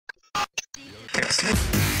We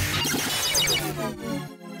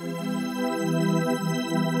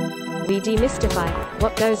demystify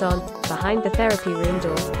what goes on behind the therapy room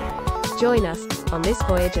door. Join us on this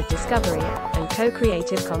voyage of discovery and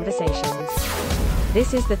co-creative conversations.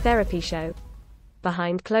 This is the Therapy Show,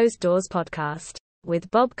 Behind Closed Doors podcast, with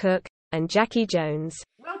Bob Cook and Jacci Jones.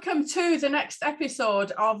 Welcome to the next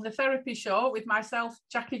episode of the Therapy Show with myself,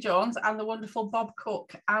 Jacci Jones, and the wonderful Bob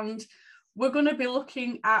Cook. And we're going to be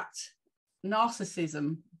looking at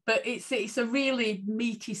narcissism, but it's a really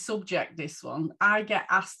meaty subject, this one. I get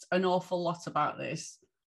asked an awful lot about this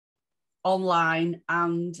online,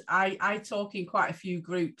 and I talk in quite a few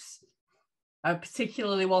groups,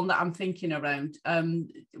 particularly one that I'm thinking around,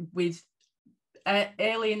 with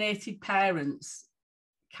alienated parents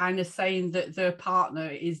kind of saying that their partner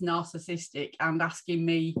is narcissistic and asking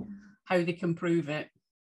me how they can prove it.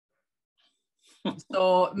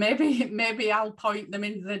 So maybe I'll point them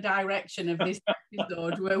in the direction of this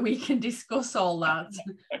episode where we can discuss all that.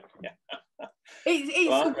 It's a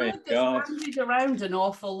word that's bandied around an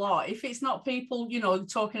awful lot. If it's not people,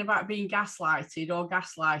 talking about being gaslighted or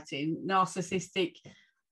gaslighting, narcissistic,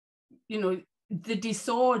 the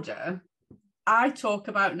disorder, I talk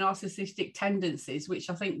about narcissistic tendencies, which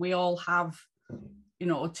I think we all have,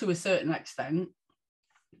 to a certain extent.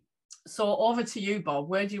 So over to you, Bob.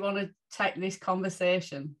 Where do you want to take this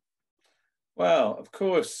conversation? Well, of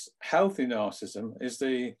course, healthy narcissism is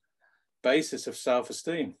the basis of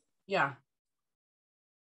self-esteem. Yeah.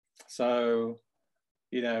 So,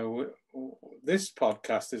 this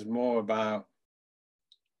podcast is more about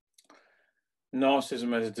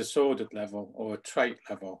narcissism at a disordered level or a trait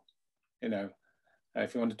level.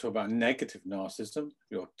 If you want to talk about negative narcissism,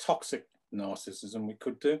 your toxic narcissism, we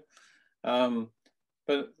could do.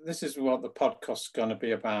 But this is what the podcast's going to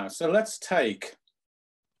be about. So let's take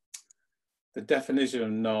the definition of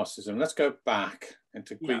narcissism. Let's go back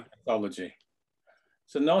into Greek mythology.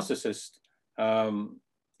 So narcissist,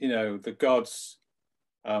 the gods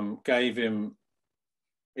gave him,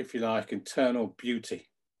 if you like, internal beauty.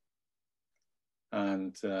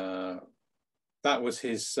 And that was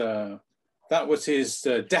his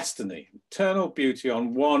destiny, eternal beauty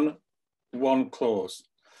on one clause.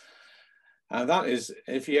 And that is,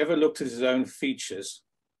 if he ever looked at his own features,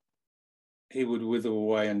 he would wither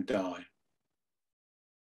away and die.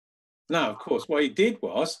 Now, of course, what he did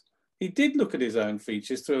was, he did look at his own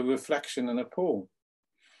features through a reflection and a pool.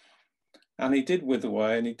 And he did wither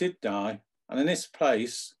away and he did die. And in this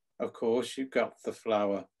place, of course, you've got the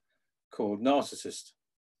flower called narcissist.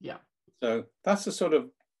 Yeah. So that's the sort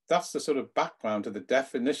of background to the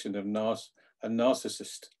definition of a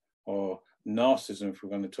narcissist, or narcissism, if we're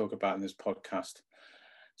going to talk about in this podcast.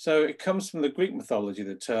 So it comes from the Greek mythology,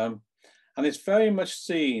 the term, and it's very much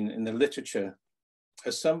seen in the literature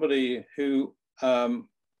as somebody who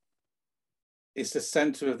is the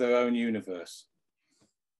center of their own universe.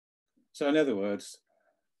 So in other words,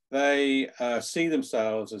 they see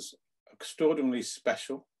themselves as extraordinarily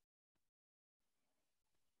special.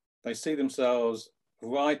 They see themselves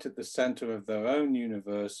right at the center of their own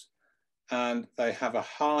universe, and they have a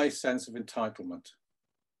high sense of entitlement.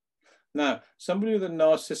 Now, somebody with a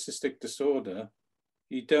narcissistic disorder,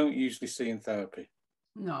 you don't usually see in therapy.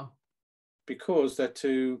 No. Because they're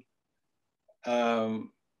too,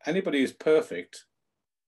 anybody who's perfect,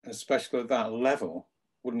 especially at that level,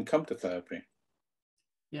 wouldn't come to therapy.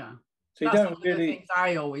 Yeah. So you That's don't one of the really... things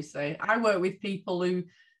I always say. I work with people who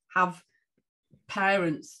have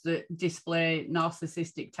parents that display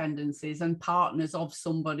narcissistic tendencies and partners of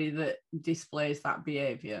somebody that displays that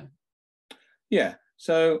behavior. Yeah.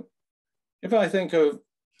 So if I think of,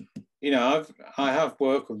 I have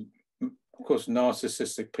worked with, of course,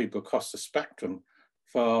 narcissistic people across the spectrum,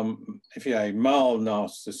 from, mild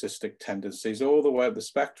narcissistic tendencies all the way up the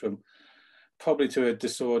spectrum, probably to a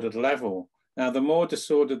disordered level. Now, the more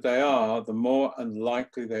disordered they are, the more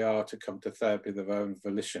unlikely they are to come to therapy of their own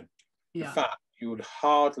volition. Yeah. In fact, you would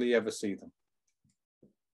hardly ever see them.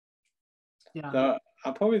 Yeah. So I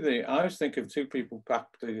always think of two people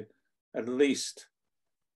practically at least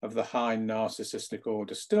of the high narcissistic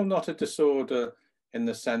order, still not a disorder in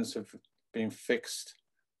the sense of being fixed,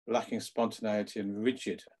 lacking spontaneity and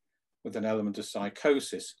rigid with an element of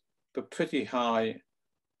psychosis, but pretty high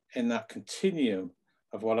in that continuum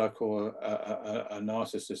of what I call a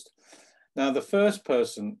narcissist. Now, the first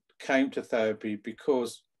person came to therapy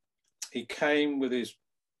because he came with his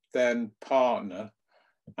then partner,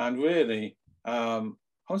 and really, I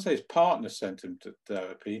won't say his partner sent him to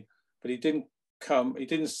therapy, but he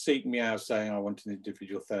didn't seek me out saying I wanted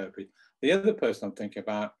individual therapy. The other person I'm thinking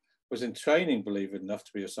about was in training, believe it enough,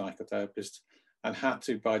 to be a psychotherapist, and had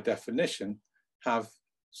to, by definition, have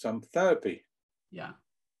some therapy. Yeah.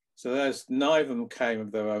 So there's neither of them came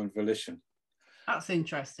of their own volition. That's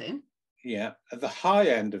interesting. Yeah. At the high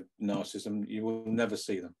end of narcissism, you will never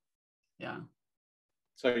see them. Yeah.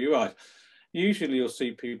 So you're right. Usually you'll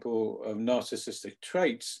see people of narcissistic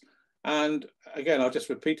traits. And again, I just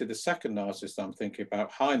repeated the second narcissist I'm thinking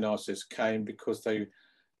about. High narcissists came because they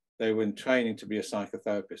were in training to be a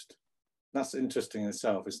psychotherapist. That's interesting in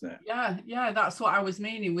itself, isn't it? Yeah, yeah, that's what I was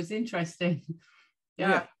meaning, was interesting.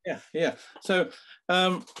 Yeah. So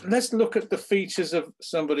let's look at the features of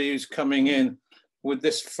somebody who's coming in with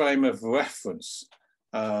this frame of reference.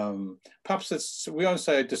 Perhaps we won't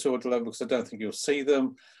say a disorder level because I don't think you'll see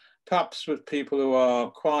them. Perhaps with people who are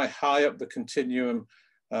quite high up the continuum,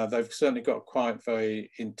 they've certainly got quite very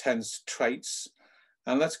intense traits.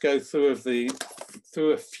 And let's go through a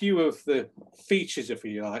few of the features, if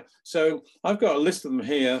you like. So I've got a list of them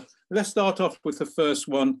here. Let's start off with the first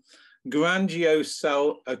one, a grandiose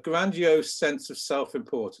sense of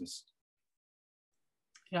self-importance.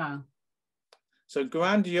 Yeah. So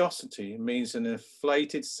grandiosity means an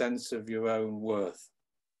inflated sense of your own worth.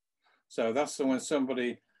 So that's when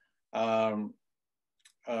somebody talks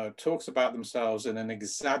about themselves in an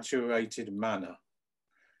exaggerated manner.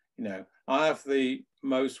 You know, I have the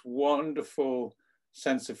most wonderful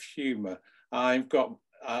sense of humor. I've got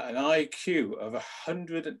an IQ of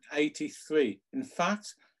 183. In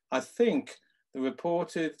fact, I think the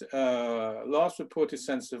last reported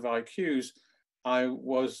sense of IQs, I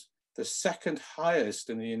was the second highest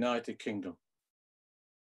in the United Kingdom.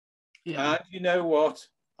 Yeah. And you know what?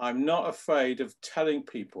 I'm not afraid of telling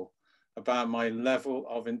people about my level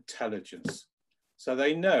of intelligence, so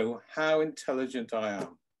they know how intelligent I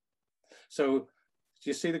am. So do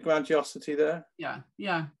you see the grandiosity there? Yeah.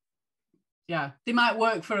 They might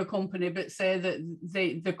work for a company, but say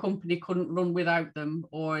that the company couldn't run without them,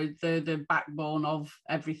 or the backbone of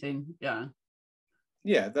everything.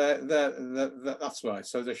 Yeah, that's right.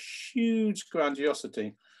 So the huge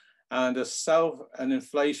grandiosity and an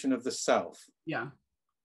inflation of the self. Yeah.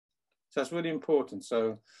 So that's really important.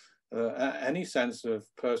 So any sense of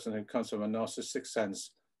person who comes from a narcissistic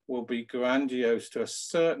sense will be grandiose to a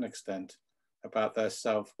certain extent about their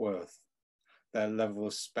self-worth, their level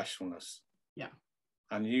of specialness. Yeah.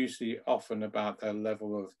 And usually often about their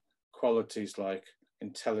level of qualities like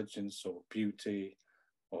intelligence or beauty,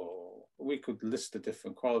 or we could list the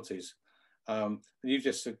different qualities. You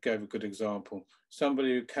just gave a good example.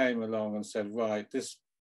 Somebody who came along and said, right, this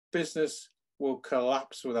business will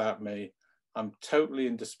collapse without me. I'm totally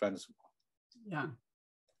indispensable. Yeah.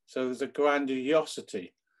 So there's a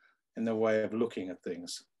grandiosity in the way of looking at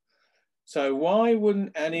things. So why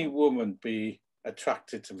wouldn't any woman be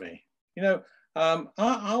attracted to me? You know, I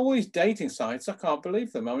always dating sites, I can't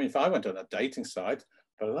believe them. I mean, if I went on a dating site,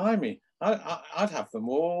 blimey, I'd have them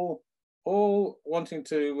all wanting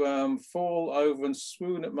to fall over and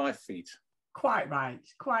swoon at my feet. Quite right.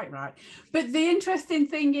 But the interesting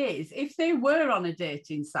thing is, if they were on a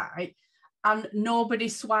dating site and nobody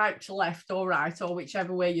swiped left or right, or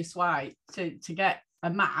whichever way you swipe to get a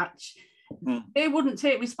match, they wouldn't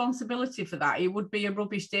take responsibility for that. It would be a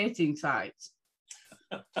rubbish dating site.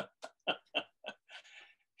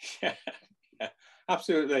 yeah,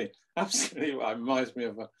 absolutely. It reminds me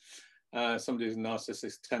of somebody who's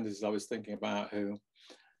narcissistic tendencies I was thinking about, who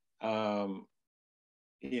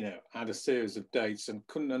you know, had a series of dates and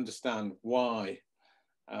couldn't understand why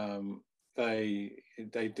they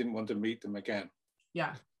didn't want to meet them again.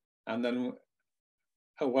 Yeah. And then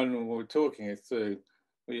when we were talking it through,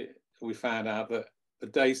 we found out that the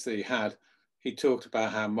dates that he talked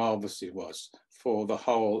about how marvelous he was for the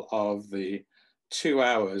whole of the 2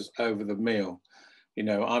 hours over the meal. You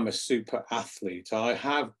know, I'm a super athlete. I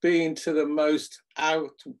have been to the most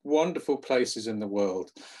wonderful places in the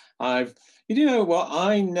world. You know what?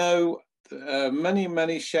 I know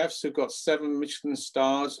many chefs who've got 7 Michelin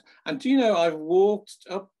stars. And do you know, I've walked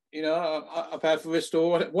up, you know, up Everest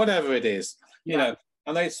or whatever it is, you know,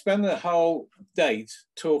 and they spend the whole date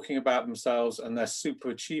talking about themselves and their super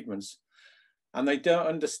achievements. And they don't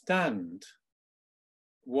understand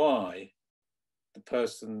why the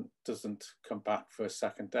person doesn't come back for a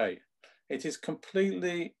second date. It is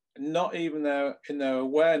completely not even in their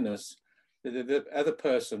awareness that the other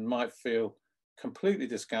person might feel completely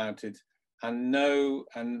discounted and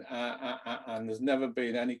there's never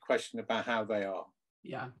been any question about how they are.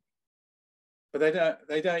 Yeah. But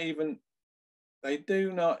they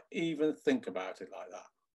do not even think about it like that.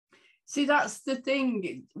 See, that's the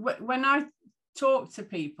thing. When I talk to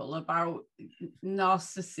people about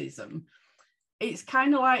narcissism, it's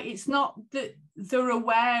kind of like, it's not that they're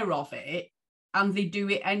aware of it, and they do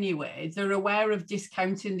it anyway. They're aware of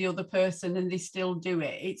discounting the other person and they still do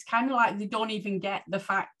it. It's kind of like they don't even get the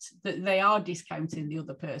fact that they are discounting the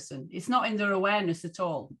other person. It's not in their awareness at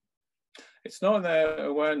all. It's not in their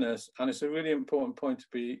awareness, and it's a really important point to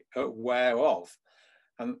be aware of.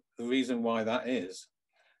 And the reason why that is,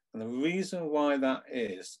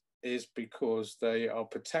 is because they are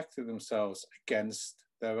protecting themselves against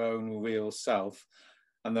their own real self.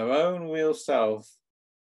 And their own real self,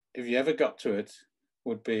 if you ever got to it,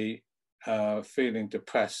 would be feeling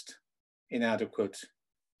depressed, inadequate,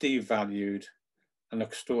 devalued, and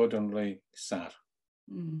extraordinarily sad.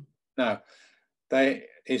 Mm. Now,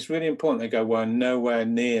 it's really important they go, we're nowhere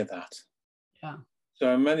near that. Yeah.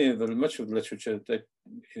 So much of the literature,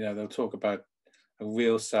 they'll talk about a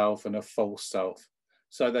real self and a false self.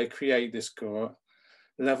 So they create this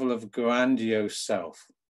level of grandiose self,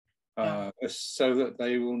 so that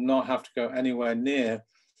they will not have to go anywhere near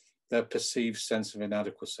their perceived sense of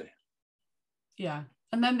inadequacy. Yeah.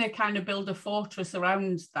 And then they kind of build a fortress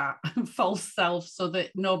around that false self so that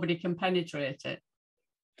nobody can penetrate it.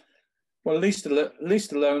 Well, at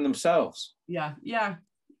least alone themselves. Yeah.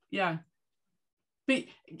 But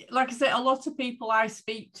like I said, a lot of people I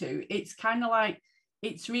speak to, it's kind of like,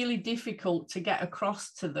 it's really difficult to get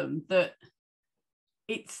across to them that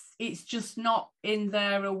it's just not in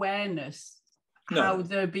their awareness how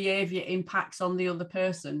their behavior impacts on the other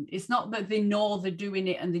person. It's not that they know they're doing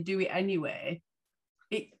it and they do it anyway.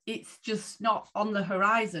 It's just not on the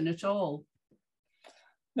horizon at all.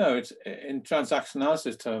 No, it's in transaction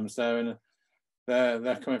analysis terms. They're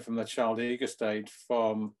coming from the child ego state,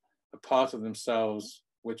 from a part of themselves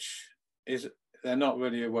which they're not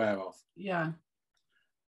really aware of. Yeah.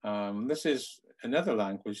 This is another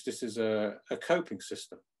language. This is a coping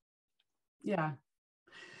system. Yeah.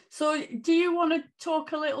 So do you want to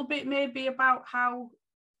talk a little bit maybe about how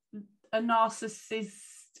a narcissist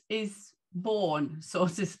is born, so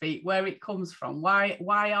to speak, where it comes from? Why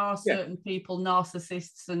are certain people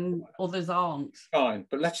narcissists and others aren't? Fine,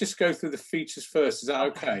 but let's just go through the features first. Is that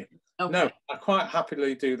okay? Okay. No, I quite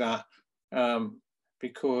happily do that,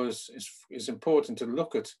 because it's important to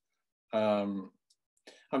look at.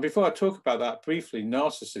 And before I talk about that briefly,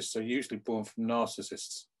 narcissists are usually born from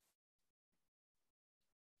narcissists.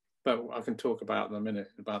 But I can talk about in a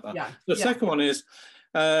minute about that. Yeah. The second one is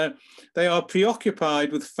they are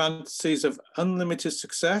preoccupied with fantasies of unlimited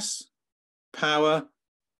success, power,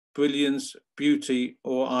 brilliance, beauty,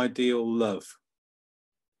 or ideal love.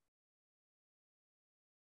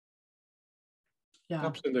 Yeah.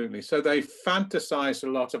 Absolutely. So they fantasize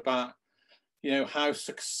a lot about, how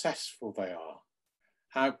successful they are,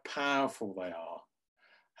 how powerful they are,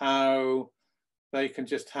 how they can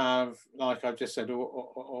just have, like I've just said,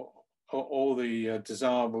 all the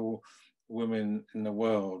desirable women in the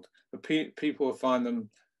world. The people find them,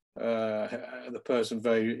 the person,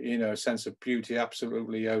 very, sense of beauty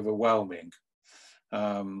absolutely overwhelming.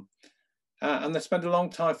 And they spend a long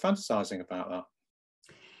time fantasizing about that.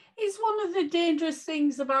 Is one of the dangerous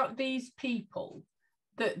things about these people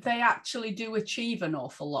that they actually do achieve an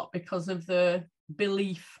awful lot because of the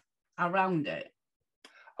belief around it?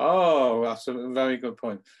 Oh, that's a very good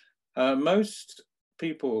point. Most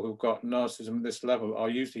people who've got narcissism at this level are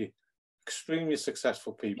usually extremely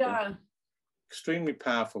successful people, extremely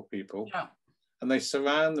powerful people, and they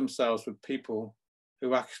surround themselves with people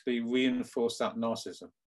who actually reinforce that narcissism.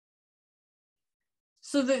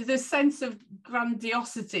 So the sense of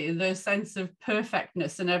grandiosity, the sense of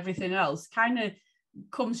perfectness and everything else kind of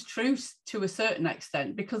comes true to a certain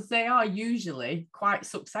extent because they are usually quite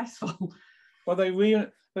successful. Well, the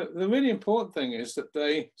really important thing is that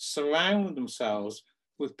they surround themselves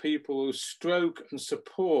with people who stoke and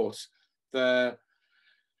support their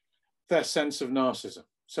sense of narcissism.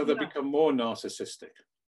 So they become more narcissistic.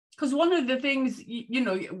 Because one of the things,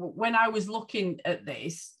 when I was looking at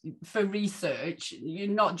this for research,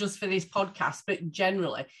 not just for this podcast, but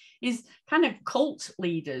generally, is kind of cult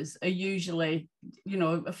leaders are usually,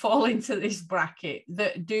 fall into this bracket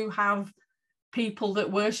that do have people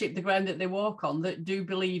that worship the ground that they walk on, that do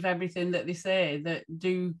believe everything that they say, that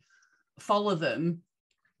do follow them,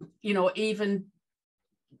 even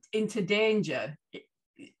into danger.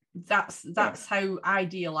 That's how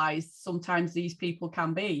idealized sometimes these people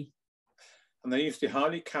can be. And they're usually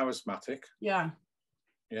highly charismatic. Yeah.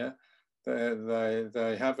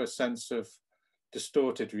 They have a sense of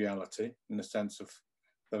distorted reality in the sense of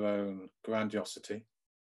their own grandiosity.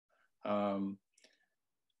 And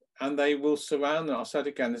they will surround them. I said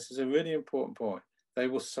again, this is a really important point. They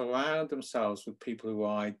will surround themselves with people who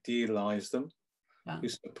idealize them, who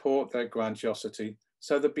support their grandiosity,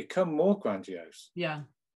 so they become more grandiose. Yeah.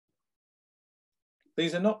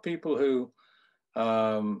 These are not people who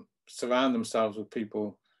surround themselves with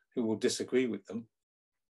people who will disagree with them.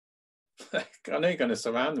 I know you're going to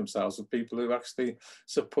surround themselves with people who actually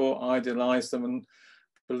support, idealize them, and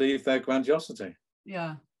believe their grandiosity.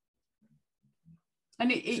 Yeah.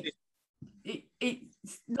 And it's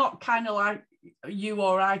not kind of like you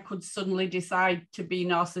or I could suddenly decide to be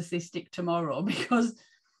narcissistic tomorrow, because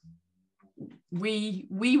we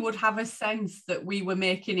would have a sense that we were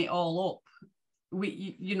making it all up.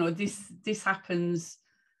 You know, this happens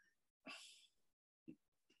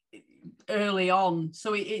early on,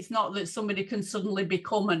 so it's not that somebody can suddenly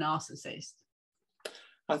become a narcissist.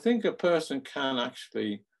 I think a person can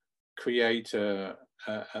actually create a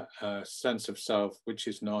sense of self which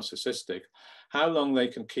is narcissistic. How long they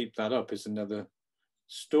can keep that up is another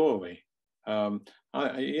story.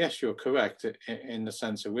 Yes, you're correct in the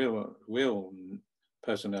sense a real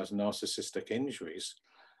person who has narcissistic injuries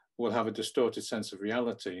will have a distorted sense of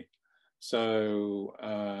reality. So,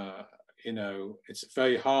 you know, it's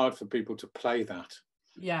very hard for people to play that.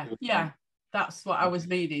 Yeah. That's what I was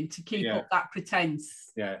meaning, to keep up that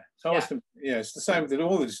pretense. So it's the same with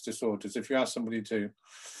all these disorders. If you ask somebody to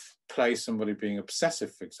play somebody being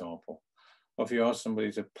obsessive, for example, or if you ask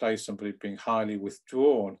somebody to play somebody being highly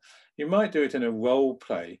withdrawn, you might do it in a role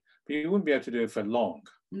play, but you wouldn't be able to do it for long.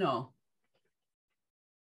 No.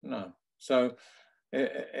 So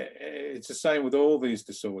it's the same with all these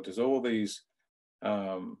disorders, all these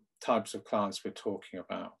types of clients we're talking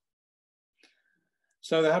about.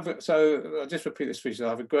 So I'll just repeat this feature. They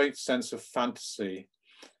have a great sense of fantasy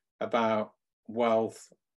about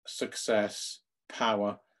wealth, success,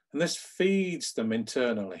 power, and this feeds them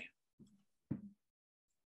internally.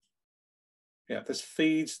 This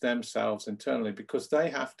feeds themselves internally, because they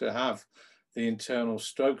have to have the internal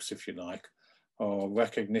strokes, if you like, or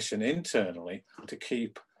recognition internally to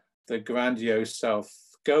keep the grandiose self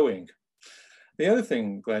going. The other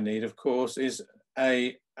thing they need, of course, is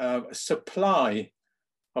a supply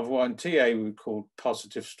of what in TA we would call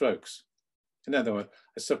positive strokes. In other words,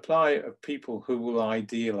 a supply of people who will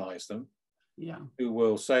idealize them, who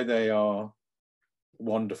will say they are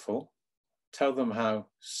wonderful, tell them how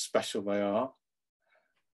special they are.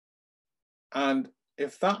 And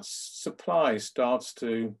if that supply starts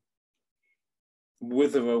to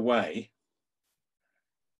wither away,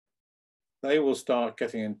 they will start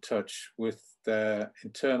getting in touch with their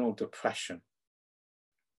internal depression,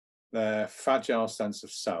 their fragile sense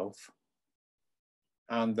of self,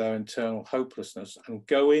 and their internal hopelessness, and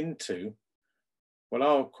go into what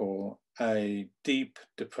I'll call a deep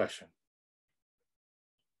depression.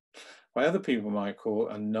 What other people might call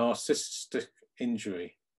a narcissistic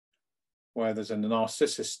injury, where there's a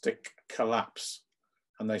narcissistic collapse,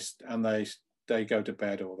 and they go to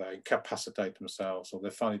bed, or they incapacitate themselves, or they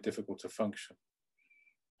find it difficult to function.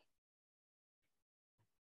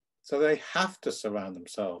 So they have to surround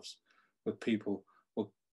themselves with people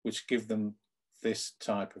which give them this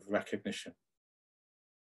type of recognition.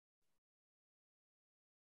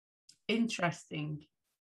 Interesting.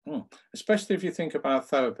 Especially if you think about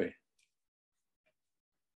therapy.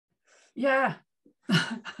 Yeah.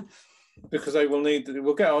 Because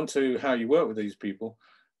we'll get on to how you work with these people,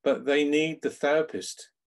 but they need the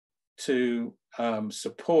therapist to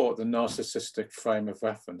support the narcissistic frame of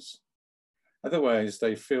reference. Otherwise,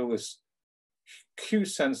 they feel this acute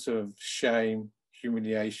sense of shame,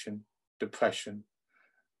 humiliation, depression.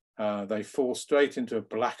 They fall straight into a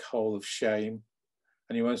black hole of shame,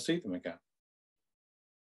 and you won't see them again.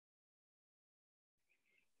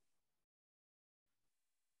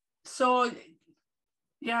 So,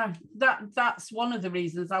 yeah, that's one of the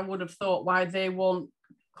reasons I would have thought why they won't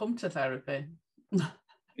come to therapy.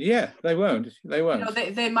 Yeah, they won't. They won't. You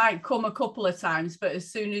know, they might come a couple of times, but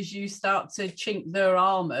as soon as you start to chink their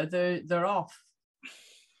armor, they're off.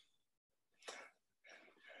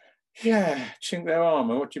 Yeah, chink their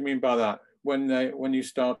armor. What do you mean by that? When you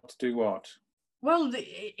start to do what? Well,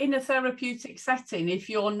 in a therapeutic setting, if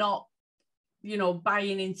you're not, you know,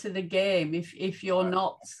 buying into the game, if you're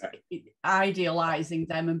not idealizing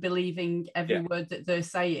them and believing every word that they're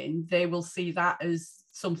saying, they will see that as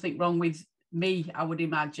something wrong with me, I would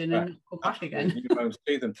imagine, and come back again. You won't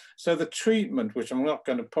see them. So the treatment, which I'm not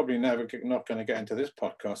going to get into this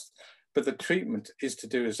podcast, but the treatment is to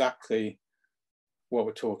do exactly what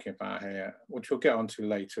we're talking about here, which we'll get onto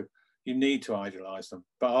later. You need to idealize them,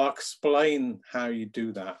 but I'll explain how you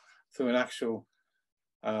do that through an actual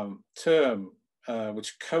term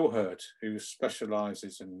which Cohort, who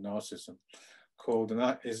specializes in narcissism, called, and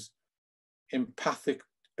that is empathic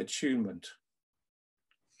attunement.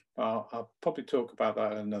 I'll probably talk about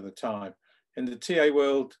that at another time. In the TA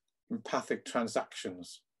world, empathic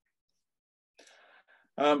transactions.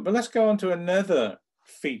 But let's go on to another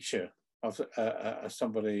feature of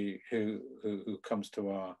somebody who comes to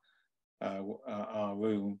our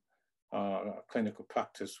room, our clinical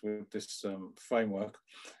practice with this framework,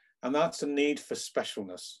 and that's a need for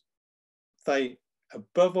specialness. They,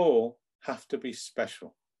 above all, have to be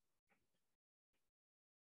special.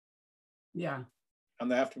 Yeah.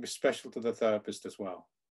 And they have to be special to the therapist as well.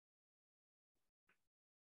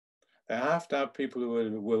 They have to have people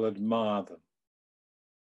who will admire them.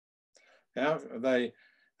 They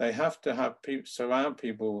have to have people, surround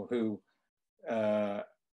people who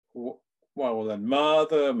will admire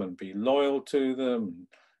them and be loyal to them, and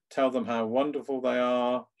tell them how wonderful they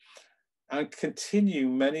are, and continue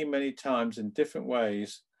many, many times in different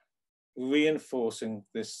ways, reinforcing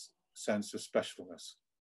this sense of specialness.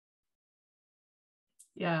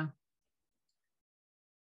 Yeah.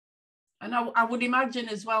 And I would imagine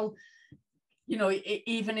as well, you know,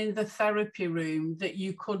 even in the therapy room, that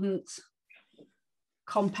you couldn't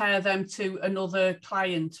compare them to another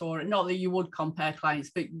client, or not that you would compare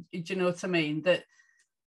clients, but do you know what I mean? That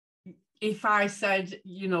if I said,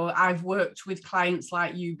 you know, I've worked with clients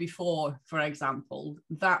like you before, for example,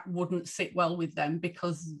 that wouldn't sit well with them,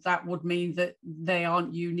 because that would mean that they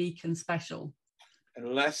aren't unique and special.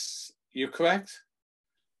 Unless you're correct,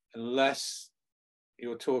 unless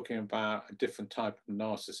you're talking about a different type of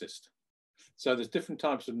narcissist. So there's different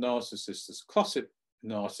types of narcissists. There's closet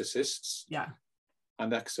narcissists, yeah,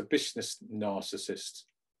 and exhibitionist narcissists,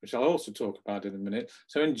 which I'll also talk about in a minute.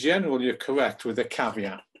 So in general, you're correct with a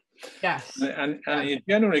caveat. Yes. And you're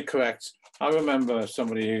generally correct. I remember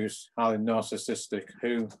somebody who's highly narcissistic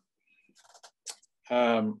who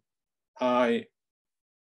I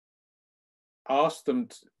asked them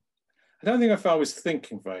to, I don't think if I was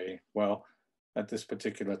thinking very well at this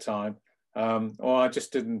particular time, or I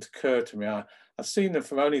just didn't occur to me. I'd seen them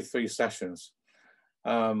for only 3 sessions,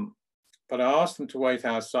 but I asked them to wait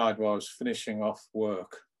outside while I was finishing off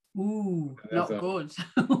work. Ooh, not good.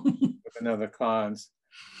 With another client.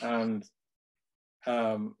 And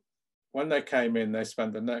when they came in, they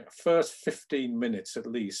spent the first 15 minutes at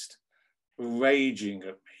least raging at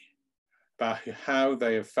me about how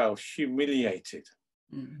they have felt humiliated,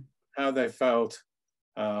 how they felt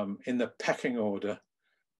in the pecking order,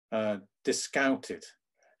 discounted.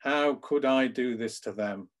 How could I do this to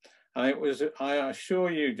them? And it was, I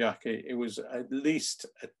assure you, Jackie, it was at least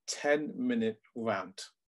a 10-minute rant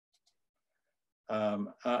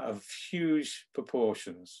of huge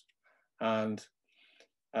proportions. And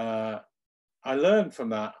I learned from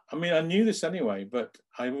that. I mean, I knew this anyway, but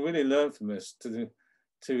I really learned from this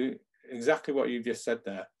to exactly what you just said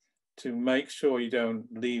there, to make sure you don't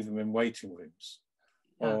leave them in waiting rooms,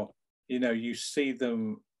 or, you know, you see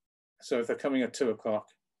them. So if they're coming at 2 o'clock,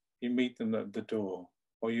 you meet them at the door,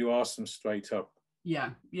 or you ask them straight up.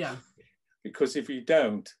 Yeah, yeah. Because if you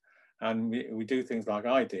don't, and we do things like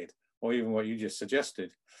I did, or even what you just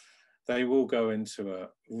suggested, they will go into a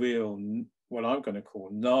real, what I'm going to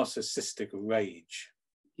call narcissistic rage.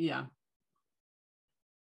 Yeah.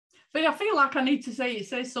 But I feel like I need to say, it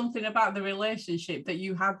says something about the relationship that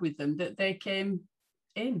you had with them, that they came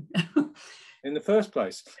in. In the first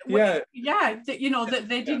place. Yeah. Yeah, you know, that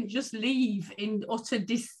they didn't just leave in utter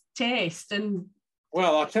distaste. And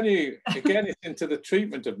well, I'll tell you, again, it's into the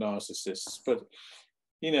treatment of narcissists, but,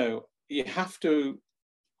 you know, you have to,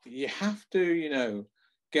 you know,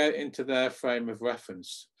 get into their frame of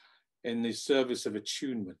reference in the service of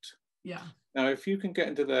attunement. Yeah. Now, if you can get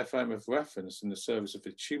into their frame of reference in the service of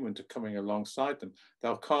attunement of coming alongside them,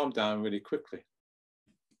 they'll calm down really quickly.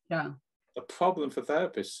 Yeah. The problem for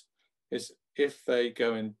therapists is if they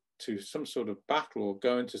go into some sort of battle or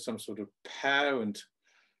go into some sort of parent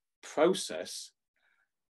process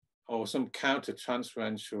or some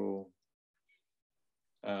counter-transferential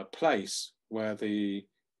place where the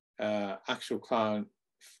actual client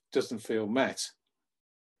doesn't feel met,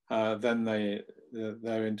 then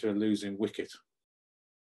they're into a losing wicket.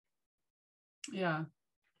 Yeah.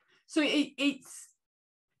 So it's,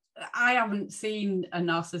 I haven't seen a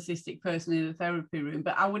narcissistic person in a therapy room,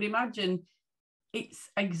 but I would imagine it's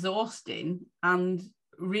exhausting and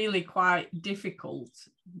really quite difficult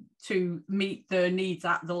to meet their needs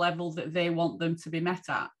at the level that they want them to be met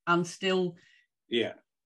at, and still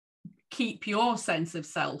keep your sense of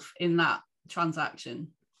self in that transaction.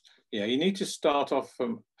 Yeah, you need to start off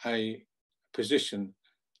from a position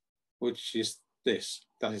which is this,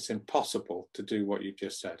 that it's impossible to do what you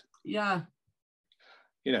just said. Yeah.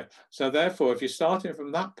 You know, so therefore, if you're starting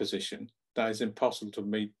from that position, that is impossible to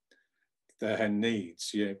meet their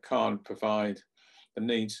needs, you can't provide the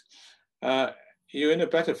needs, you're in a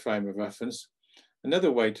better frame of reference.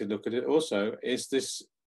 Another way to look at it also is this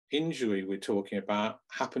injury we're talking about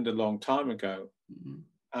happened a long time ago.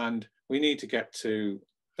 And we need to get to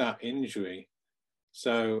that injury.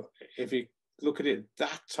 So if you look at it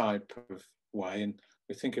that type of way, and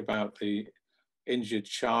we think about the injured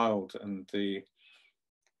child and the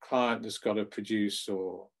client that's got to produce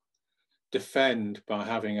or defend by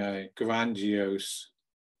having a grandiose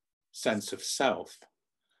sense of self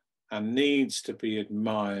and needs to be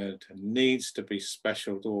admired and needs to be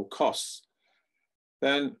special at all costs,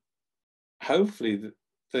 then hopefully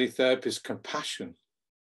the therapist's compassion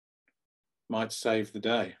might save the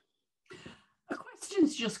day. A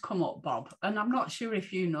question's just come up, Bob, and I'm not sure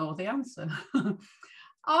if you know the answer.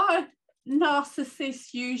 Are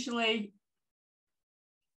narcissists usually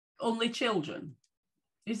only children?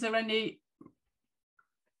 Is there any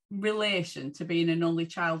relation to being an only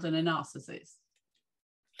child and a narcissist?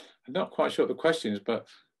 I'm not quite sure what the question is, but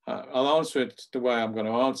I'll answer it the way I'm going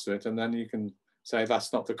to answer it, and then you can say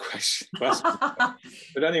that's not the question.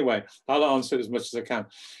 But anyway, I'll answer it as much as I can.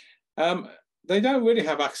 They don't really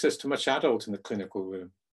have access to much adult in the clinical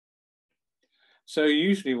room. So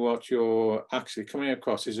usually what you're actually coming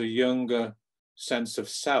across is a younger sense of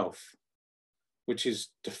self, which is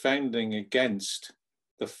defending against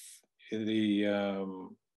the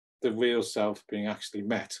real self being actually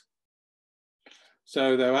met.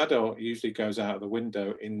 So their adult usually goes out the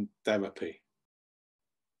window in therapy.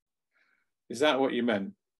 Is that what you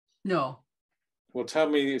meant? No. Well, tell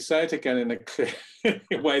me, say it again in a clear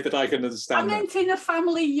way that I can understand. I meant in a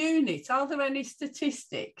family unit, are there any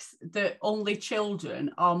statistics that only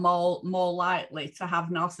children are more likely to have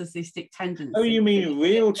narcissistic tendencies? Oh, you mean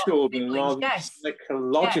real children rather than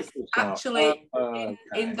psychological? Yes, actually,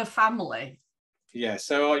 in the family. Yeah,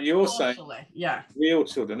 so you're saying real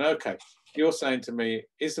children. Okay, you're saying to me,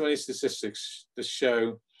 is there any statistics that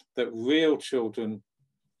show that real children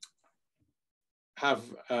have,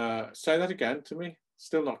 say that again to me,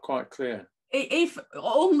 still not quite clear. If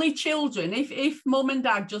only children, if mum and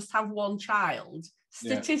dad just have one child,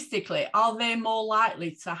 statistically, are they more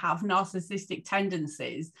likely to have narcissistic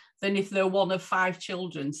tendencies than if they're one of 5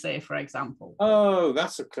 children, say, for example? Oh,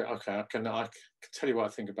 that's a clear, okay, I can tell you what I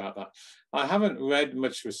think about that. I haven't read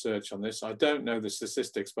much research on this. I don't know the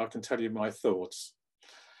statistics, but I can tell you my thoughts,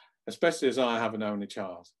 especially as I have an only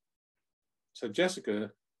child. So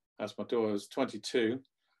Jessica, as my daughter is 22,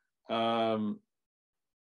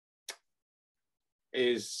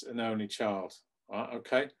 is an only child, right?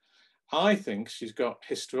 Okay. I think she's got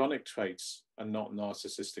histrionic traits and not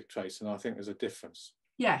narcissistic traits, and I think there's a difference.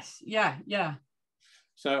 Yes, yeah.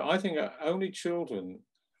 So I think only children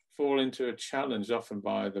fall into a challenge often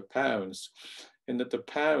by the parents, in that the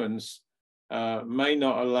parents may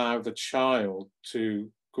not allow the child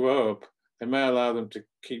to grow up. They may allow them to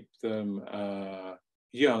keep them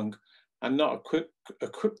young and not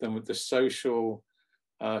equip them with the social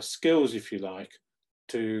skills, if you like,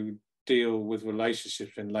 to deal with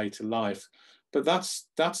relationships in later life. But that's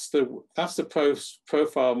the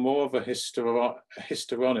profile more of a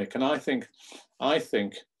histrionic, and I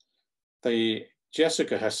think the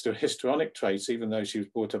Jessica has histrionic traits, even though she was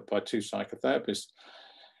brought up by 2 psychotherapists.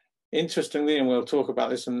 Interestingly, and we'll talk about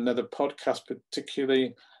this in another podcast,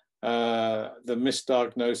 particularly the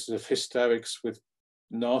misdiagnosis of hysterics with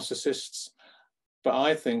narcissists. But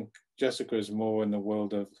I think Jessica is more in the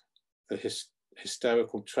world of the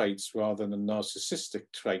hysterical traits rather than the narcissistic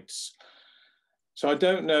traits. So I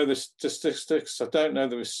don't know the statistics, I don't know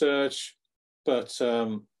the research, but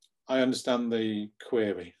I understand the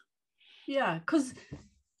query. Yeah, because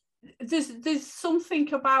there's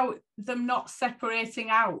something about them not separating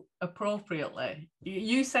out appropriately.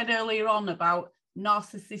 You said earlier on about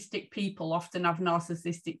narcissistic people often have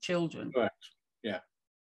narcissistic children. Correct. Yeah.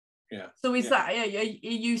 Yeah. So is that, are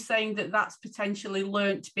you saying that that's potentially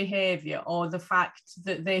learnt behaviour, or the fact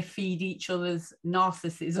that they feed each other's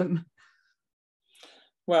narcissism?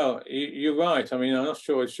 Well, you're right. I mean, I'm not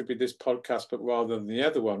sure it should be this podcast, but rather than the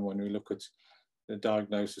other one when we look at the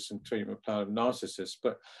diagnosis and treatment plan of narcissists.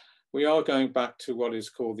 But we are going back to what is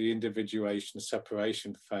called the individuation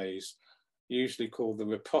separation phase, usually called the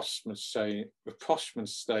rapprochement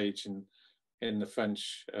stage in the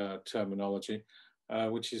French terminology,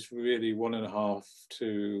 which is really 1.5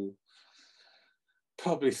 to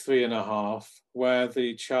probably 3.5, where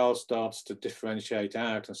the child starts to differentiate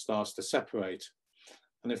out and starts to separate.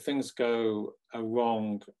 And if things go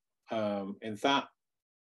wrong in that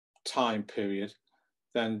time period,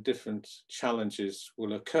 then different challenges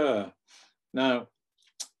will occur. Now,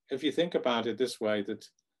 if you think about it this way, that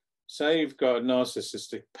say you've got a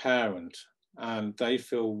narcissistic parent and they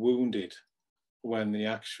feel wounded when the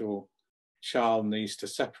actual child needs to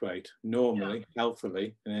separate normally,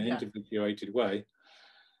 healthily, in an individuated way.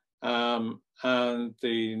 And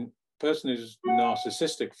the person who's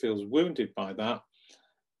narcissistic feels wounded by that.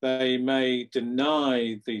 They may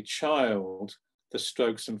deny the child the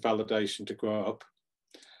strokes and validation to grow up,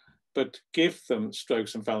 but give them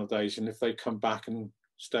strokes and validation if they come back and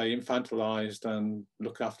stay infantilized and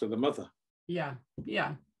look after the mother. Yeah,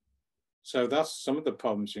 yeah. So that's some of the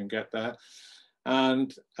problems you can get there.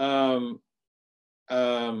 And from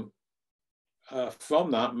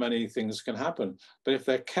that, many things can happen. But if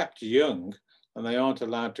they're kept young and they aren't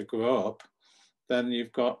allowed to grow up, then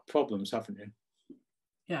you've got problems, haven't you?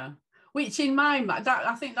 Yeah. Which in my mind,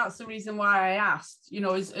 I think that's the reason why I asked, you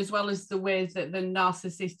know, as well as the ways that the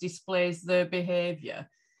narcissist displays their behavior,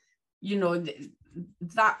 you know,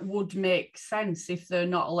 that would make sense if they're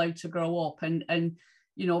not allowed to grow up. And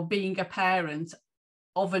you know, being a parent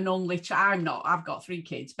of an only child, I've got 3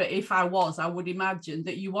 kids, but if I was, I would imagine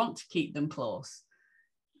that you want to keep them close.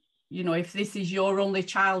 You know, if this is your only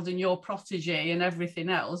child and your protege and everything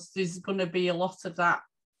else, there's going to be a lot of that.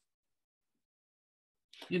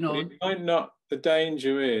 You know, it might not. The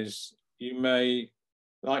danger is you may,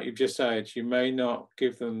 like you've just said, you may not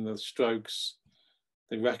give them the strokes,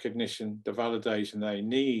 the recognition, the validation they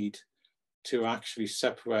need to actually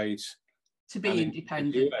separate, to be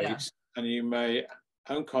independent. Yeah. And you may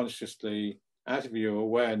unconsciously, out of your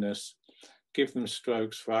awareness, give them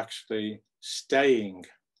strokes for actually staying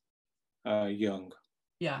young.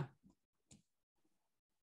 Yeah.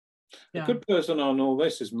 A good person on all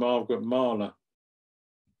this is Margaret Marler,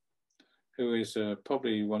 who is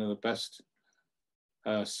probably one of the best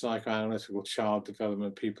psychoanalytical child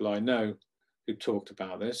development people I know, who talked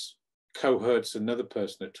about this. Cohurt's another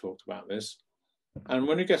person who talked about this. And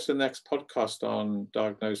when we get to the next podcast on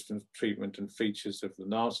diagnosis and treatment and features of the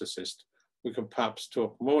narcissist, we can perhaps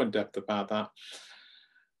talk more in depth about that.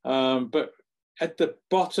 But at the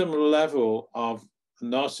bottom level of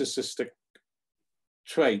narcissistic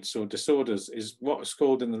traits or disorders is what's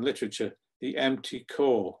called in the literature the empty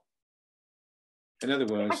core. In other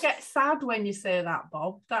words, I get sad when you say that,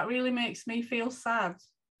 Bob. That really makes me feel sad.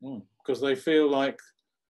 Because they feel like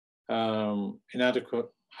inadequate,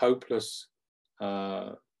 hopeless,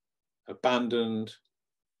 abandoned,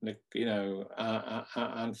 you know,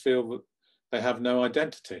 and feel that they have no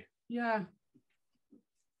identity. Yeah.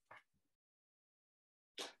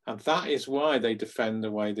 And that is why they defend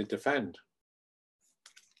the way they defend.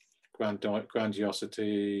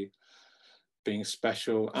 Grandiosity, being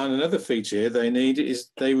special. And another feature they need is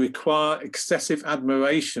they require excessive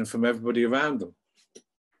admiration from everybody around them.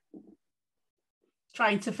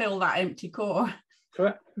 Trying to fill that empty core.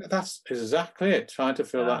 Correct. That's exactly it. Trying to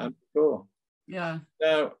fill that empty core. Yeah.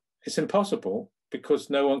 Now, it's impossible because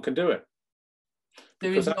no one can do it.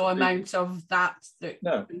 There is no amount of that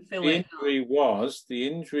no, can fill the it. The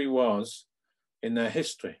injury was in their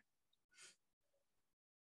history.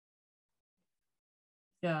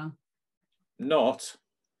 Yeah. Not,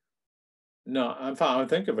 in fact, I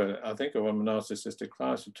think of a narcissistic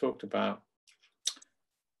class who talked about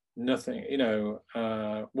nothing, you know,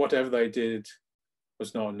 whatever they did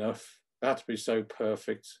was not enough. They had to be so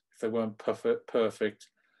perfect. If they weren't perfect,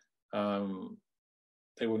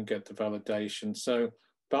 they wouldn't get the validation. So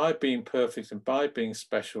by being perfect and by being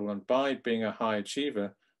special and by being a high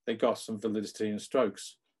achiever, they got some validity and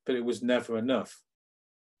strokes, but it was never enough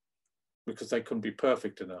because they couldn't be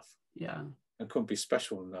perfect enough. Yeah. And couldn't be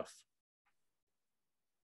special enough.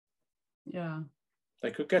 Yeah.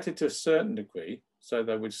 They could get it to a certain degree, so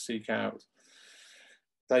they would seek out.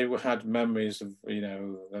 They had memories of, you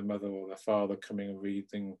know, their mother or their father coming and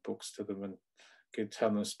reading books to them and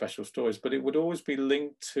telling them special stories, but it would always be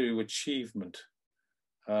linked to achievement,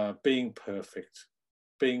 being perfect,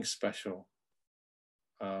 being special,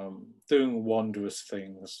 doing wondrous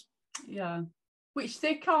things. Yeah, which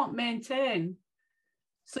they can't maintain.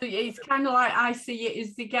 So it's kind of like I see it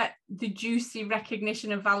as they get the juicy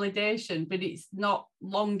recognition and validation, but it's not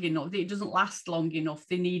long enough. It doesn't last long enough.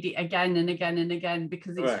 They need it again and again and again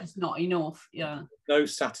because it's just not enough. Yeah. No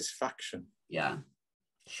satisfaction. Yeah.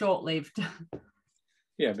 Short-lived.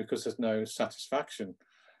 Yeah, because there's no satisfaction,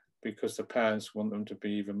 because the parents want them to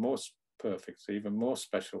be even more perfect, even more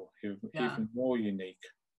special, even more unique.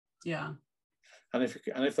 Yeah. And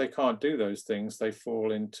if they can't do those things, they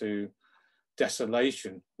fall into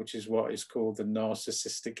desolation, which is what is called the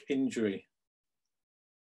narcissistic injury.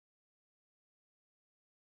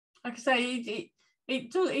 Like I say,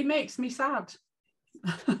 it makes me sad.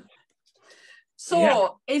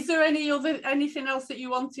 So, is there anything else that you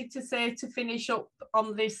wanted to say to finish up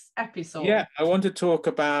on this episode? Yeah, I want to talk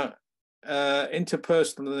about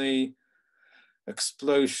interpersonally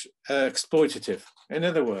exploitative. In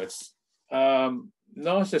other words,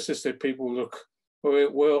 narcissistic people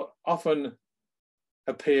will often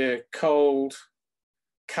appear cold,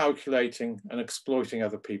 calculating, and exploiting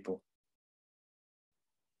other people.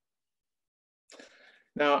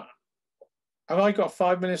 Now, have I got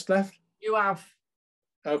 5 minutes left? You have.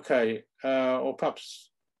 Okay, or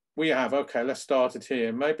perhaps we have. Okay, let's start it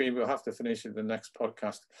here. Maybe we'll have to finish it in the next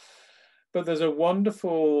podcast. But there's a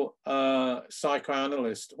wonderful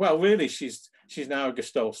psychoanalyst. Well, really, she's now a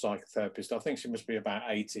Gestalt psychotherapist. I think she must be about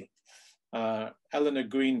 80. Eleanor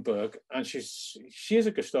Greenberg, and she is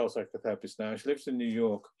a Gestalt psychotherapist now. She lives in New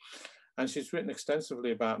York, and she's written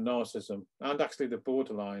extensively about narcissism and actually the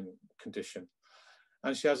borderline condition.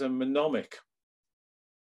 And she has a mnemonic,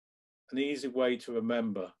 an easy way to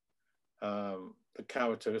remember the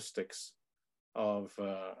characteristics of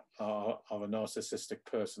a narcissistic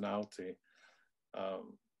personality.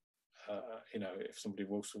 You know, if somebody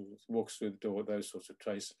walks through the door with those sorts of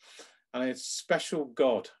traits, and it's special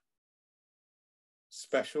God.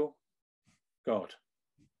 Special God.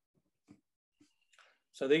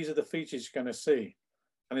 So these are the features you're going to see,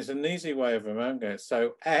 and it's an easy way of remembering it.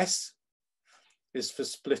 So S is for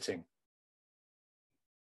splitting.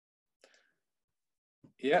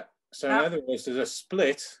 Yeah. So in other words, there's a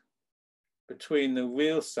split between the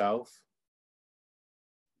real self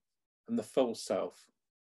and the false self.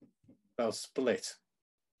 They'll split.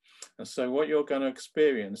 And so what you're going to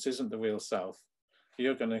experience isn't the real self.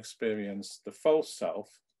 You're going to experience the false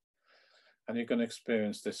self, and you're going to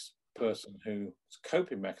experience this person whose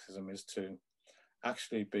coping mechanism is to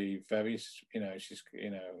actually be very, she's,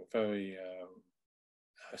 very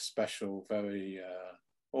special, very,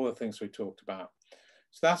 all the things we talked about.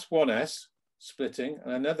 So that's one S, splitting,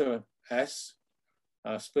 and another S,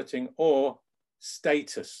 splitting or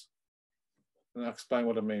status. And I'll explain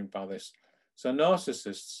what I mean by this. So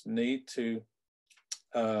narcissists need to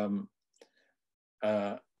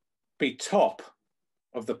be top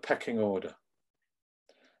of the pecking order.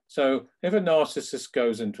 So if a narcissist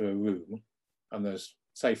goes into a room and there's,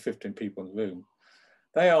 say, 15 people in the room,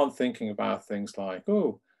 they aren't thinking about things like,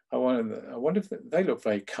 oh, I wonder if they look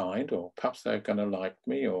very kind, or perhaps they're going to like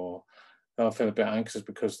me, or they'll feel a bit anxious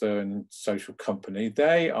because they're in social company.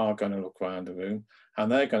 They are going to look around the room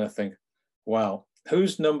and they're going to think, well,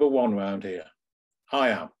 who's number one around here? I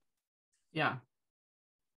am. Yeah.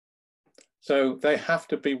 So they have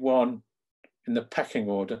to be one in the pecking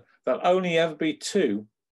order. They'll only ever be two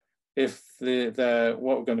if they're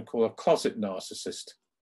what we're going to call a closet narcissist,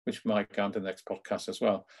 which might go on to the next podcast as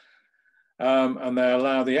well. And they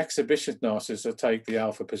allow the exhibition narcissist to take the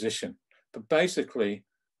alpha position. But basically,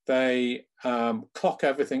 they clock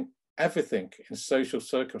everything in social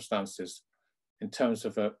circumstances in terms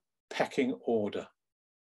of a pecking order.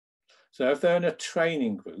 So if they're in a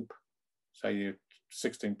training group, say you're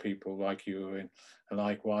 16 people like you were in, and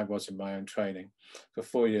like I was in my own training for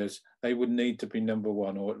 4 years, they would need to be number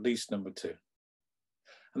one or at least number two.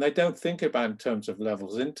 And they don't think about in terms of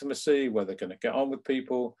levels of intimacy, where they're going to get on with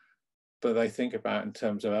people, but they think about in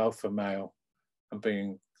terms of alpha male and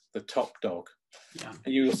being the top dog. Yeah.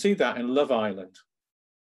 And you will see that in Love Island.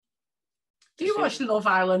 Do you watch Love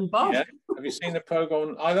Island, Bob? Yeah. Have you seen the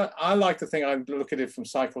program? I like to think I look at it from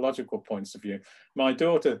psychological points of view. My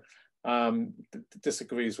daughter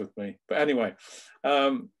disagrees with me, but anyway,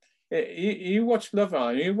 you watch Love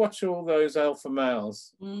Island, you watch all those alpha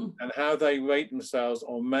males and how they rate themselves,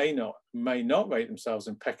 or may not rate themselves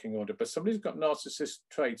in pecking order. But somebody who's got narcissistic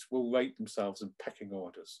traits will rate themselves in pecking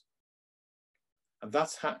orders, and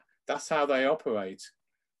that's how they operate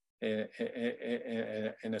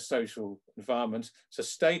in a social environment. So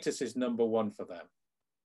status is number one for them.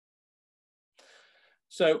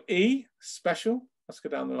 So E, special. Let's go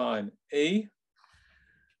down the line. E.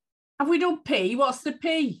 Have we done P? What's the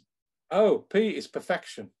P? Oh, P is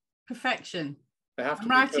perfection. Perfection. They have to I'm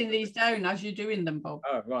writing these down as you're doing them, Bob.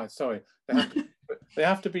 Oh, right. Sorry. They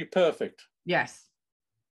have to be perfect. Yes.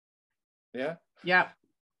 Yeah? Yeah.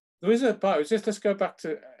 There is let's go back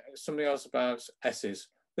to something else about S's.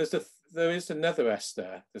 There is another S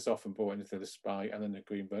there that's often brought into this by Eleanor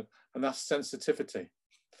Greenberg, and that's sensitivity.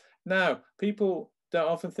 Now, people don't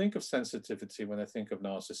often think of sensitivity when they think of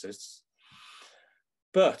narcissists,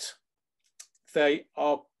 but they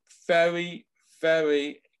are very,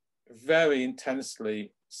 very, very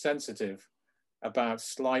intensely sensitive about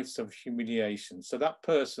slights of humiliation. So that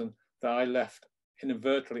person that I left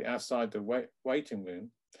inadvertently outside the waiting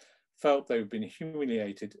room felt they were being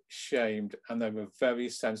humiliated, shamed, and they were very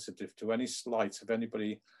sensitive to any slights of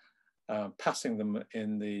anybody passing them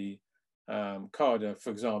in the corridor, for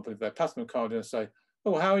example, if they pass them a corridor and say,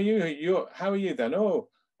 "Oh, how are you? How are you then? Oh,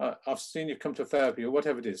 I've seen you come to therapy," or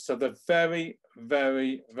whatever it is. So they're very,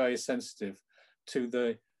 very, very sensitive to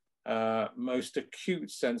the most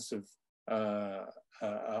acute sense of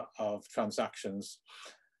transactions.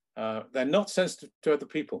 They're not sensitive to other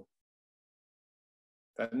people.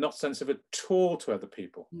 They're not sensitive at all to other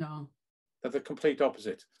people. No. They're the complete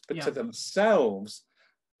opposite. But Yeah. to themselves,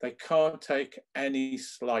 they can't take any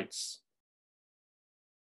slights.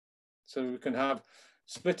 So we can have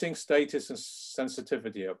splitting status and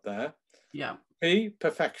sensitivity up there. Yeah. P,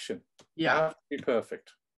 perfection. Yeah. They have to be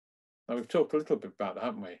perfect. Now we've talked a little bit about that,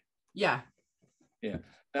 haven't we? Yeah. Yeah.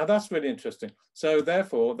 Now that's really interesting. So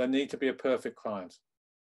therefore, they need to be a perfect client.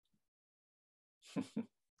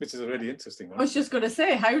 Which is a really interesting one. I was just going to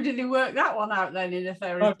say, how did he work that one out then in a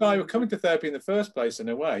therapy? By coming to therapy in the first place, in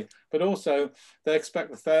a way, but also they expect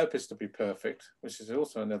the therapist to be perfect, which is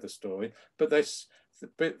also another story. But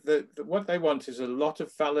what they want is a lot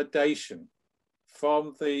of validation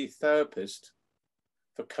from the therapist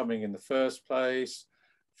for coming in the first place,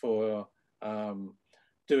 for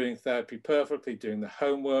doing therapy perfectly, doing the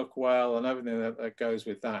homework well, and everything that goes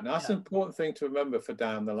with that. Now, that's an important thing to remember for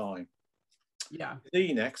down the line. Yeah.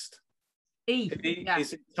 E next. E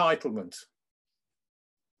is entitlement.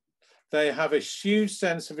 They have a huge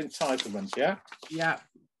sense of entitlement, yeah? Yeah.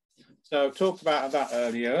 So I talked about that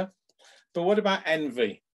earlier. But what about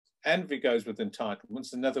envy? Envy goes with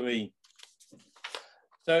entitlements, another E.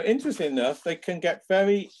 So interesting enough, they can get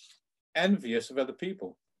very envious of other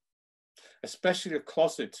people, especially a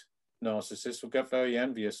closet narcissist will get very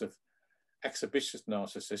envious of exhibitionist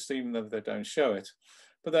narcissists, even though they don't show it.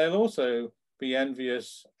 But they'll also be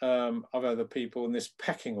envious of other people in this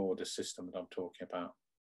pecking order system that I'm talking about.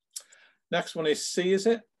 Next one is C, is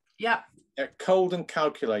it? Yeah. Cold and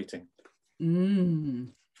calculating.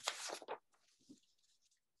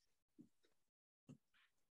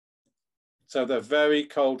 So they're very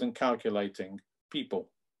cold and calculating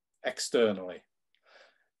people externally.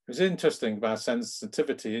 What's interesting about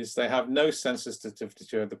sensitivity is they have no sensitivity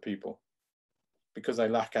to other people because they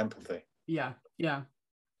lack empathy. Yeah. Yeah.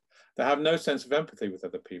 They have no sense of empathy with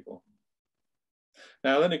other people.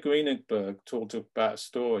 Now, Elena Greenberg talked about a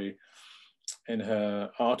story in her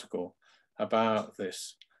article about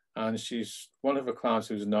this. And one of her clients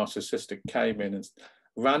who's narcissistic came in and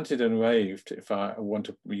ranted and raved, if I want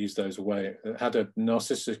to use those away, had a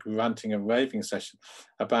narcissistic ranting and raving session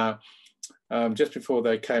about just before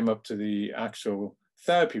they came up to the actual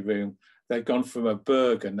therapy room, they'd gone from a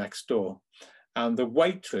burger next door. And the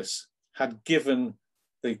waitress had given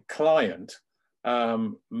the client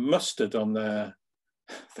mustard on their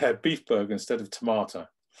beef burger instead of tomato.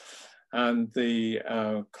 And the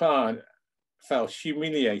client felt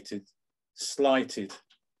humiliated, slighted,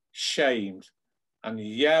 shamed, and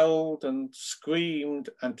yelled and screamed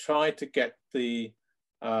and tried to get the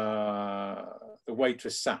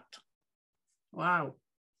waitress sacked. Wow.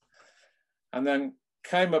 And then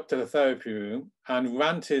came up to the therapy room and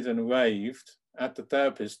ranted and raved at the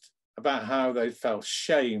therapist about how they felt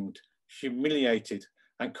shamed, humiliated,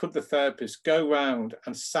 and could the therapist go round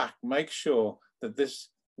and make sure that this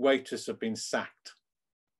waitress had been sacked.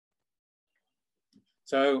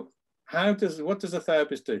 So what does the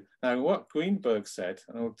therapist do? Now, what Greenberg said,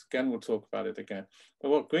 and again, we'll talk about it again, but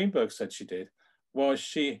what Greenberg said she did was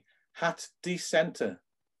she had to decenter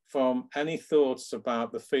from any thoughts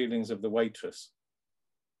about the feelings of the waitress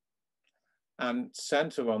and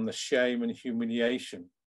center on the shame and humiliation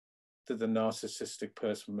that the narcissistic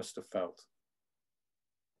person must have felt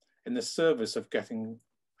in the service of getting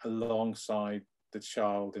alongside the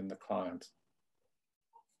child in the client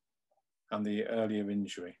and the earlier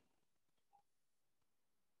injury.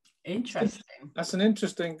 Interesting. That's an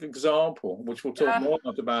interesting example, which we'll talk more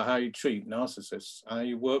about how you treat narcissists, how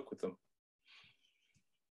you work with them.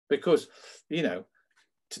 Because, you know,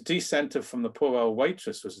 to decenter from the poor old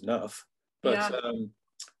waitress was enough, but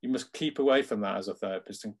you must keep away from that as a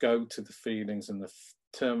therapist and go to the feelings and the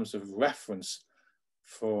terms of reference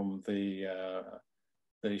from the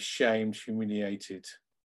shamed, humiliated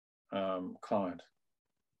client.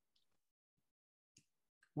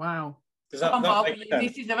 Wow. Come on, Bob,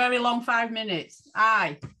 this is a very long 5 minutes.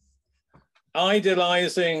 Aye.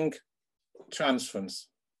 Idealizing transference.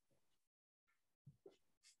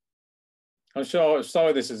 I'm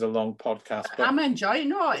sorry this is a long podcast, but I'm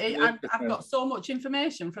enjoying it. I've got so much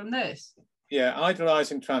information from this. Yeah,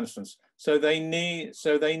 idealizing transference. So they need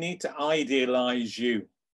to idealize you.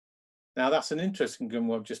 Now that's an interesting one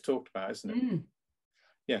we've just talked about, isn't it?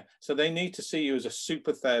 Yeah. So they need to see you as a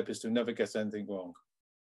super therapist who never gets anything wrong.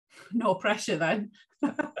 No pressure then.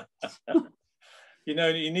 You know,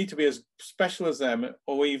 you need to be as special as them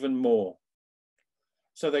or even more.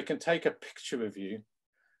 So they can take a picture of you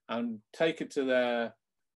and take it to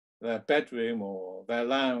their bedroom or their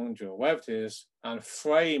lounge or wherever it is and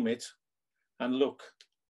frame it and look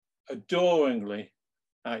adoringly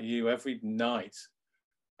at you every night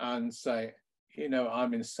and say, you know,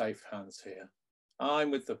 I'm in safe hands here.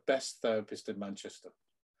 I'm with the best therapist in Manchester.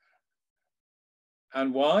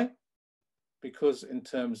 And why? Because in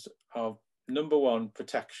terms of, number one,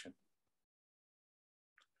 protection.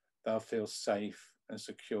 They'll feel safe and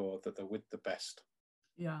secure that they're with the best.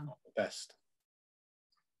 Yeah. Not the best.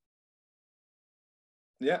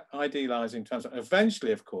 Yeah, idealizing transfer.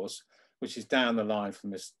 Eventually, of course, which is down the line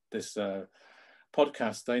from this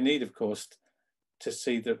podcast, they need, of course, to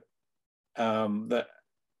see that that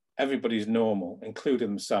everybody's normal, including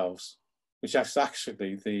themselves, which is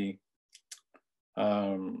actually the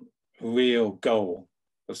real goal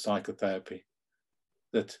of psychotherapy,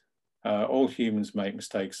 that all humans make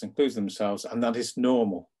mistakes, including themselves, and that is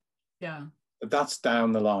normal. Yeah. But that's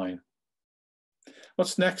down the line.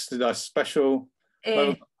 What's next? Is our special...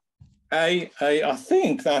 A. I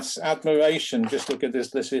think that's admiration. Just look at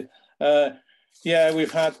this list. Yeah,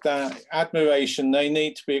 we've had that. Admiration, they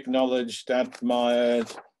need to be acknowledged,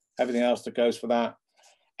 admired, everything else that goes for that.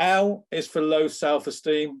 L is for low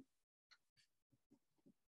self-esteem.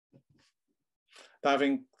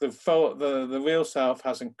 Having the real self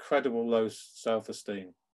has incredible low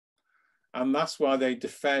self-esteem. And that's why they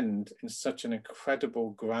defend in such an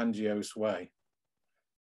incredible, grandiose way.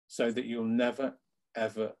 So that you'll never,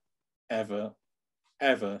 ever, ever,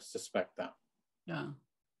 ever suspect that. Yeah.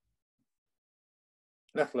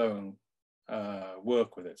 Let alone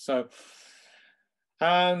work with it. So,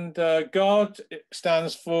 and God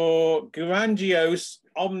stands for grandiose,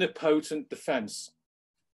 omnipotent defense.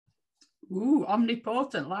 Ooh,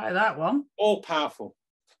 omnipotent, like that one. All powerful.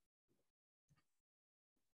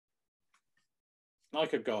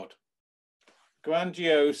 Like a god.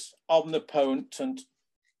 Grandiose, omnipotent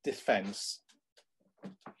defense.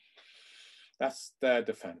 That's their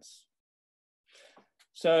defense.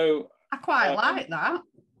 So I quite like that.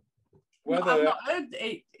 Whether I've not heard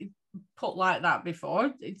it put like that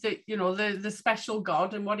before. It's, you know, the special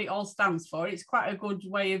God and what it all stands for. It's quite a good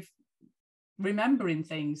way of remembering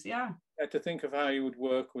things. Yeah. To think of how you would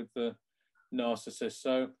work with the narcissist.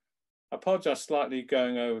 So I apologize slightly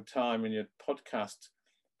going over time in your podcast,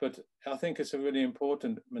 but I think it's a really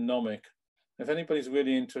important mnemonic. If anybody's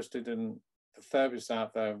really interested in the therapists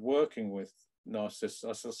out there working with narcissists,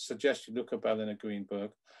 I suggest you look up Eleanor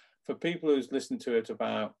Greenberg. For people who's listened to it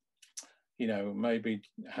about, you know, maybe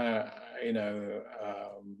how, you know,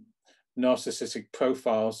 narcissistic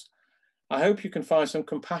profiles, I hope you can find some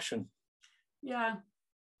compassion. Yeah.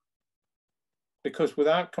 Because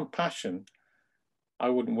without compassion, I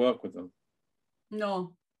wouldn't work with them.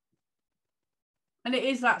 No. And it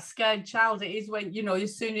is that scared child. It is when, you know,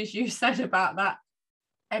 as soon as you said about that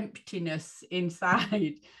emptiness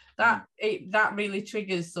inside, that really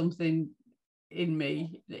triggers something in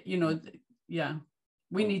me. You know, yeah,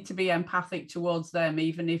 we need to be empathic towards them,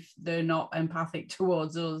 even if they're not empathic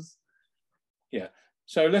towards us. Yeah.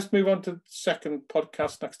 So let's move on to the second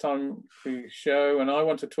podcast next time we show. And I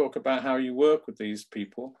want to talk about how you work with these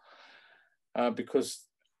people, because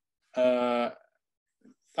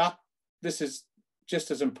this is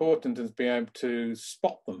just as important as being able to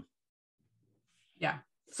spot them. Yeah.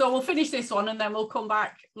 So we'll finish this one and then we'll come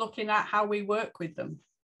back looking at how we work with them.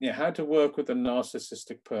 Yeah, how to work with a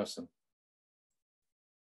narcissistic person.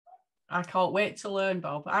 I can't wait to learn,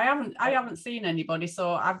 Bob. I haven't seen anybody,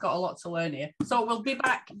 so I've got a lot to learn here. So we'll be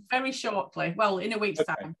back very shortly. Well, in a week's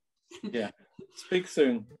time. Yeah. Speak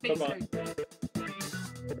soon. Bye-bye.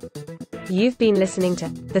 You've been listening to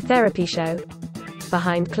The Therapy Show,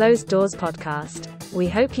 Behind Closed Doors podcast. We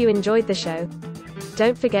hope you enjoyed the show.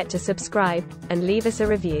 Don't forget to subscribe and leave us a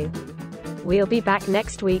review. We'll be back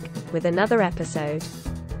next week with another episode.